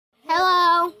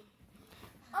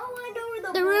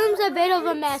a bit of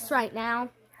a mess right now.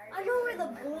 I know where the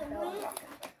bullet went.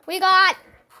 We got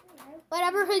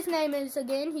whatever his name is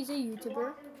again. He's a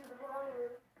YouTuber.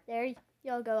 There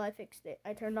y'all go. I fixed it.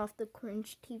 I turned off the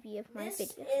cringe TV of my video.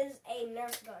 This is a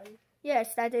Nerf gun.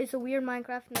 Yes, that is a weird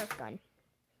Minecraft Nerf gun.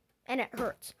 And it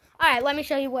hurts. Alright, let me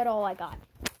show you what all I got.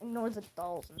 Ignore the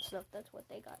dolls and stuff. That's what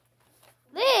they got.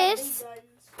 This.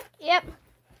 Yep.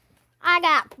 I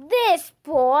got this,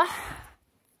 boy.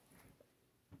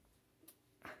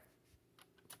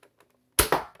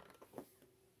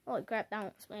 Holy crap, that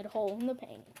one's made a hole in the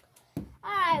painting.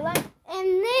 Alright,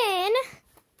 and then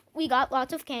we got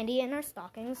lots of candy in our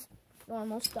stockings.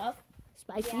 Normal stuff.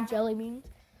 Spicy jelly beans.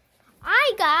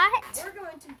 We're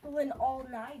going to pull an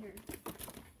all-nighter.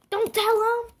 Don't tell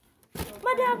him.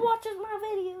 My dad watches my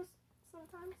videos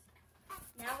sometimes.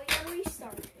 Now we gotta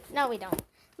restart it. No, we don't.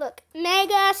 Look,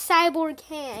 Mega Cyborg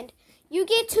Hand. You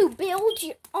get to build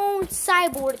your own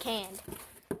cyborg hand.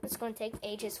 It's going to take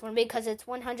ages for me because it's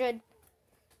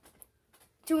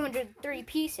 203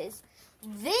 pieces.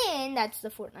 Then, that's the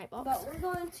Fortnite box. But we're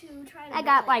going to try to I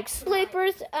got like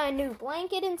slippers, a new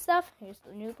blanket and stuff. Here's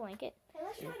the new blanket. Hey,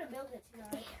 let's try to build it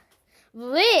tonight.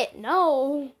 Lit?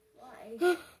 No.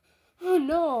 Why? Oh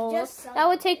no. Just some that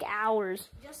would take hours.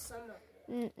 Just some of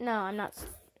it. No, I'm not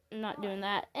doing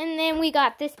that. And then we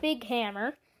got this big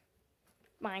hammer.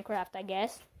 Minecraft, I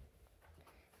guess.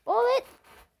 Bullet.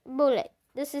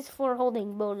 This is for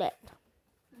holding bullet.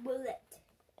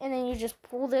 And then you just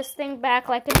pull this thing back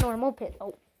like a normal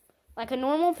pistol.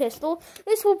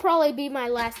 This will probably be my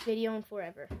last video in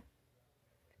forever.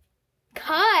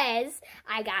 'Cause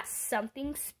I got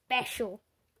something special.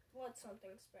 What's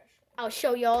something special? I'll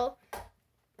show y'all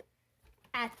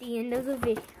at the end of the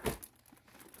video.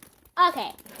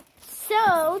 Okay,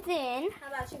 so then... How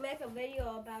about you make a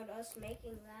video about us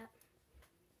making that?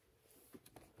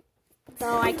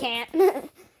 No, I can't.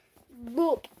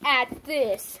 Look at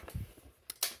this.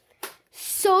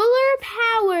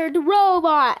 Solar-powered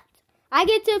robot. I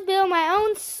get to build my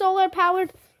own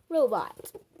solar-powered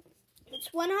robot.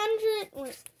 It's 100...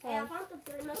 Hey, I found the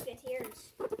Three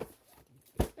Musketeers.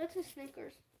 That's a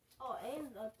Snickers. Oh,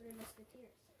 and the Three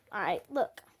Musketeers. Alright,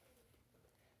 look.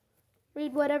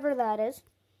 Read whatever that is.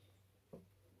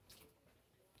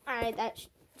 Alright,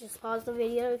 just pause the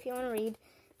video if you want to read.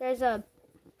 There's a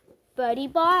Buddy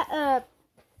Bot,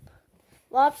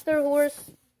 Lobster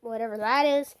Horse, whatever that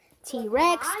is.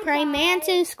 T-Rex, Praying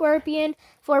Mantis, Scorpion,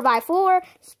 4x4,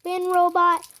 Spin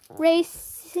Robot,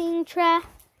 Racing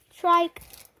Trike,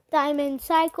 Diamond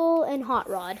Cycle, and Hot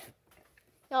Rod.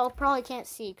 Y'all probably can't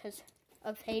see because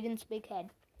of Hayden's big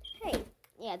head. Hey,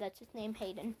 yeah, that's his name,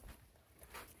 Hayden.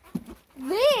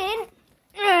 Then,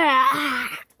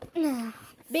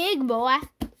 big boy.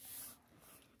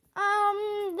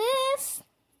 This.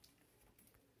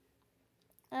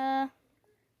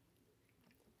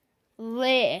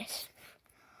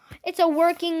 It's a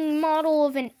working model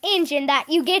of an engine that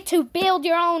you get to build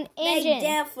your own engine. They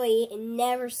definitely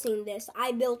never seen this.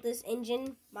 I built this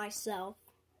engine myself.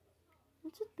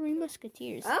 It's a Three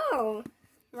Musketeers. Oh,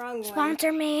 wrong one.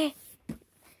 Sponsor me.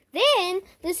 Then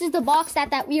this is the box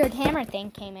that weird hammer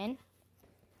thing came in.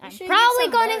 I'm probably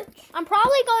going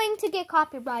to get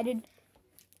copyrighted,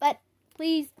 but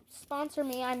please sponsor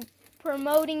me. I'm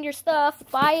promoting your stuff.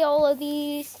 Buy all of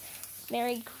these.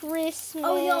 Merry Christmas.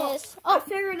 Oh, yo, I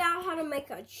figured out how to make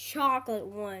a chocolate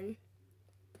one.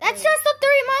 That's just the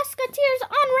Three Musketeers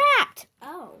unwrapped.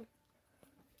 Oh.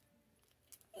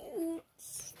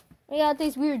 We got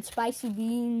these weird spicy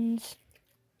beans.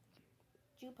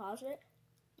 Did you pause it?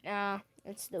 Nah,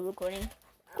 it's still recording.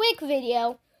 Quick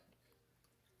video.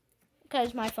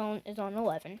 Because my phone is on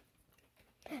 11.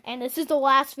 And this is the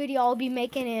last video I'll be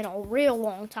making in a real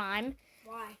long time.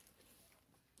 Why?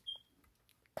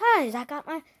 Because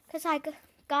I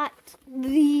got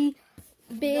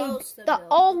the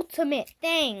ultimate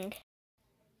thing.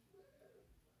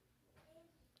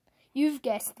 You've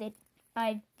guessed it.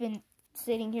 I've been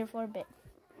sitting here for a bit.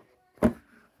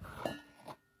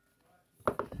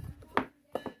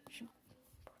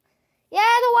 Yeah,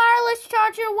 the wireless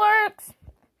charger works.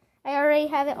 I already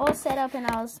have it all set up and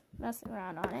I was messing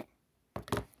around on it.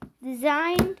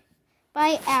 Designed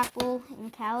by Apple in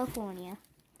California.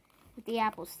 With the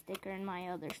Apple sticker and my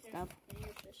other stuff.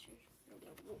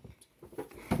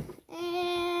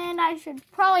 And I should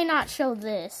probably not show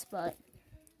this, but...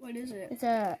 What is it? It's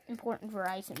a important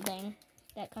Verizon thing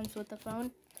that comes with the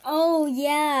phone. Oh,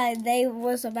 yeah. They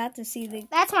was about to see the...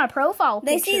 That's my profile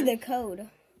picture. They see the code.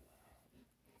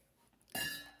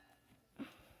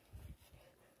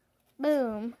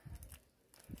 Boom.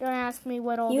 Don't ask me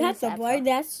what all You these have to apps blur are.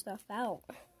 that stuff out.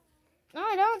 No,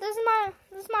 I don't.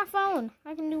 This is my phone.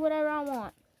 I can do whatever I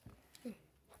want.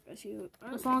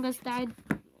 As long as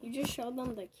You just showed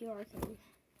them the QR code.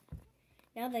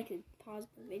 Now they could pause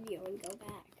the video and go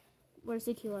back. Where's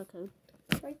the QR code?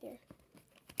 It's right there.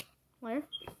 Where?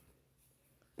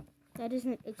 That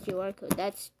isn't a QR code.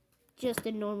 That's just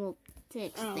a normal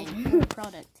text thing.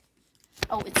 Product.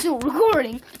 Oh, it's still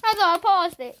recording. I thought I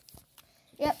paused it.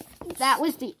 Yep, that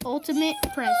was the ultimate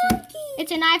present.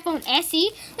 It's an iPhone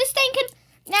SE. This thing can...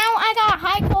 Now I got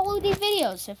high quality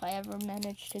videos if I ever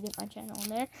manage to get my channel on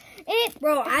there.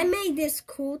 Bro, I made this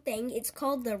cool thing. It's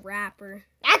called the wrapper.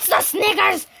 That's the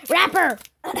Snickers wrapper.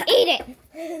 Eat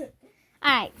it.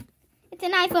 Alright. It's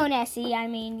an iPhone SE. I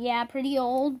mean, yeah, pretty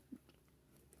old.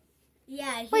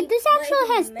 Yeah. Wait, this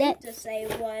actually has meant to say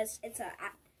was it's a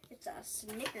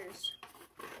Snickers.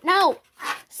 No,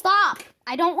 stop.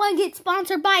 I don't want to get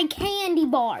sponsored by Candy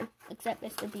Bar. Except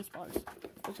Mr. Beast bars.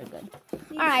 Those are good.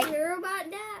 You Alright. sure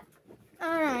about that?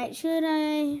 Alright, should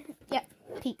I... Yep,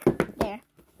 peek. There.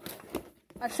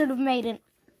 I should have made an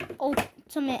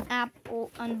ultimate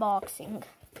Apple unboxing.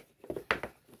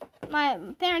 My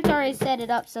parents already set it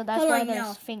up, so that's why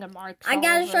there's finger marks. I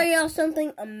gotta show y'all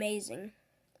something amazing.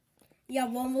 Y'all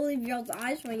won't believe y'all's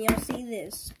eyes when y'all see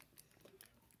this.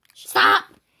 Stop!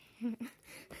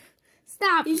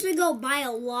 Stop! You should go buy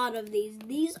a lot of these.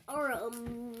 These are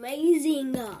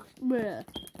amazing. Bruh.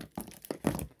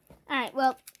 Alright,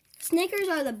 well. Snickers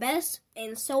are the best,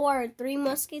 and so are Three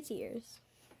Musketeers.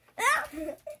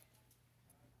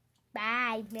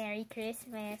 Bye. Merry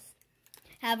Christmas.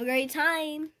 Have a great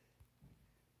time.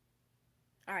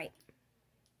 Alright.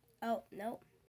 Oh, no.